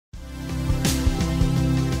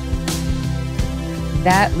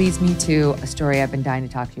That leads me to a story I've been dying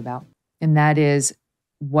to talk to you about, and that is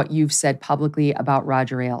what you've said publicly about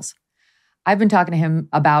Roger Ailes. I've been talking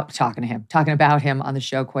about him on the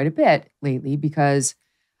show quite a bit lately because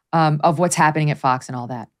of what's happening at Fox and all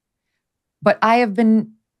that. But I have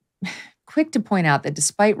been quick to point out that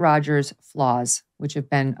despite Roger's flaws, which have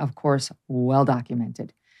been, of course, well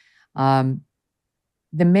documented, the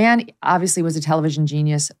man obviously was a television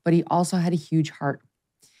genius, but he also had a huge heart.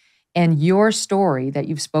 And your story that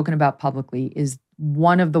you've spoken about publicly is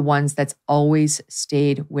one of the ones that's always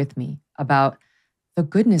stayed with me about the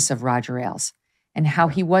goodness of Roger Ailes and how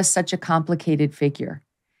he was such a complicated figure.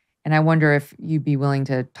 And I wonder if you'd be willing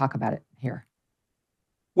to talk about it here.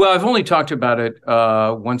 Well, I've only talked about it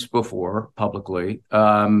once before publicly,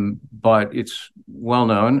 but it's well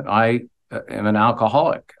known. I am an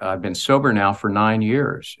alcoholic. I've been sober now for 9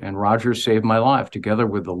 years, and Roger saved my life together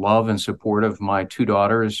with the love and support of my 2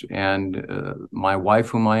 daughters and my wife,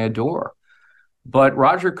 whom I adore. But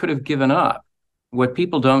Roger could have given up. What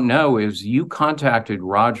people don't know is you contacted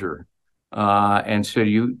Roger and said,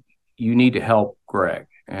 you need to help Gregg.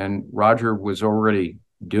 And Roger was already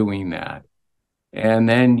doing that. And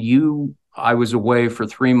then I was away for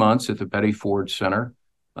 3 months at the Betty Ford Center,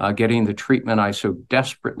 getting the treatment I so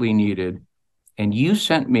desperately needed. And you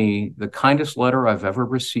sent me the kindest letter I've ever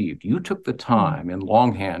received. You took the time in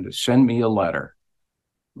longhand to send me a letter,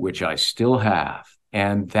 which I still have.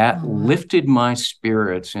 And that lifted my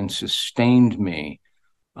spirits and sustained me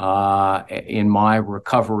in my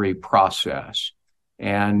recovery process.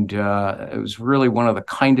 And it was really one of the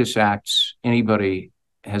kindest acts anybody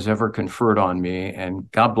has ever conferred on me. And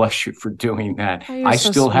God bless you for doing that. Oh, I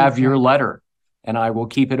still have your letter, and I will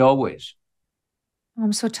keep it always.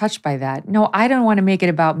 I'm so touched by that. No, I don't want to make it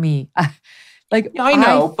about me. I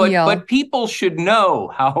know, but people should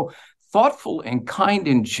know how thoughtful and kind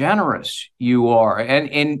and generous you are.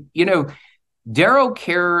 And you know, Darrow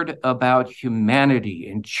cared about humanity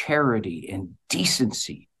and charity and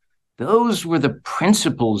decency. Those were the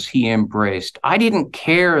principles he embraced. I didn't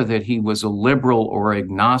care that he was a liberal or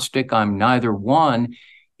agnostic. I'm neither one.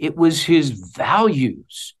 It was his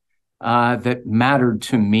values that mattered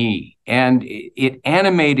to me, and it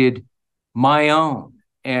animated my own.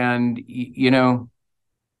 And, you know,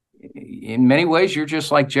 in many ways, you're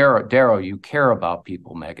just like Darrow. You care about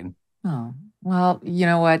people, Megyn. Oh, well, you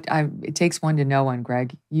know what? It takes one to know one,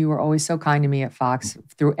 Gregg. You were always so kind to me at Fox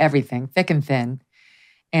through everything, thick and thin.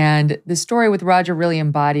 And the story with Roger really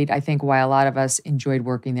embodied, I think, why a lot of us enjoyed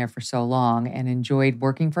working there for so long and enjoyed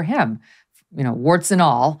working for him, you know, warts and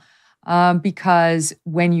all, because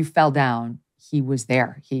when you fell down, he was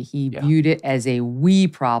there. He viewed it as a we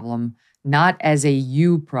problem, not as a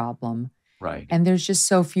you problem. Right. And there's just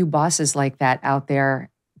so few bosses like that out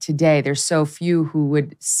there today. There's so few who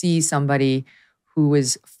would see somebody who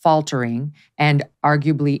is faltering and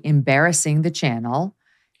arguably embarrassing the channel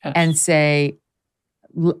and say,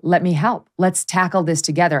 let me help. Let's tackle this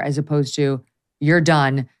together, as opposed to you're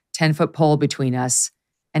done, 10-foot pole between us.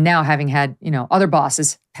 And now, having had, you know, other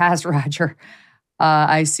bosses past Roger,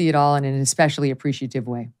 I see it all in an especially appreciative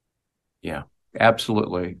way. Yeah,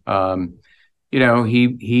 absolutely. You know,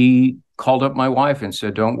 he called up my wife and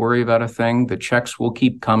said, don't worry about a thing. The checks will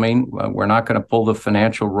keep coming. We're not going to pull the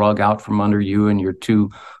financial rug out from under you and your 2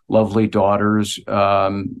 lovely daughters.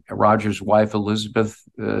 Roger's wife, Elizabeth,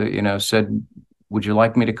 you know, said, would you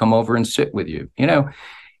like me to come over and sit with you? You know,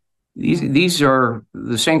 these are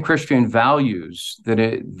the same Christian values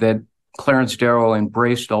that Clarence Darrow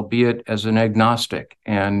embraced, albeit as an agnostic.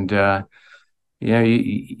 And you know,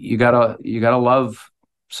 you gotta love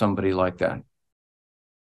somebody like that.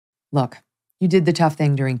 Look, you did the tough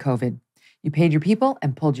thing during COVID. You paid your people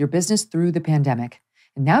and pulled your business through the pandemic.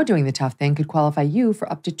 And now doing the tough thing could qualify you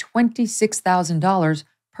for up to $26,000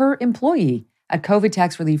 per employee at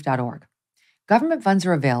covidtaxrelief.org. Government funds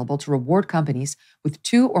are available to reward companies with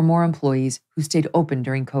 2 or more employees who stayed open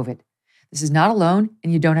during COVID. This is not a loan,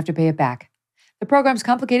 and you don't have to pay it back. The program's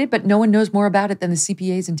complicated, but no one knows more about it than the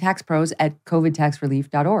CPAs and tax pros at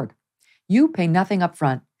covidtaxrelief.org. You pay nothing up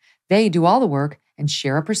front. They do all the work and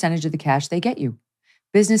share a percentage of the cash they get you.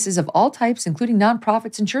 Businesses of all types, including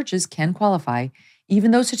nonprofits and churches, can qualify,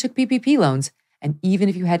 even those who took PPP loans, and even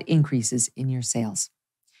if you had increases in your sales.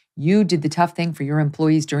 You did the tough thing for your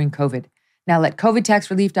employees during COVID. Now let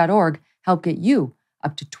covidtaxrelief.org help get you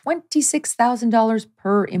up to $26,000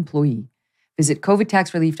 per employee. Visit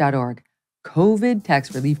covidtaxrelief.org,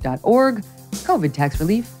 covidtaxrelief.org,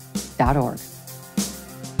 covidtaxrelief.org.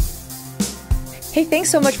 Hey, thanks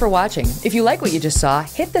so much for watching. If you like what you just saw,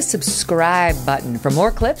 hit the subscribe button for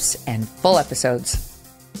more clips and full episodes.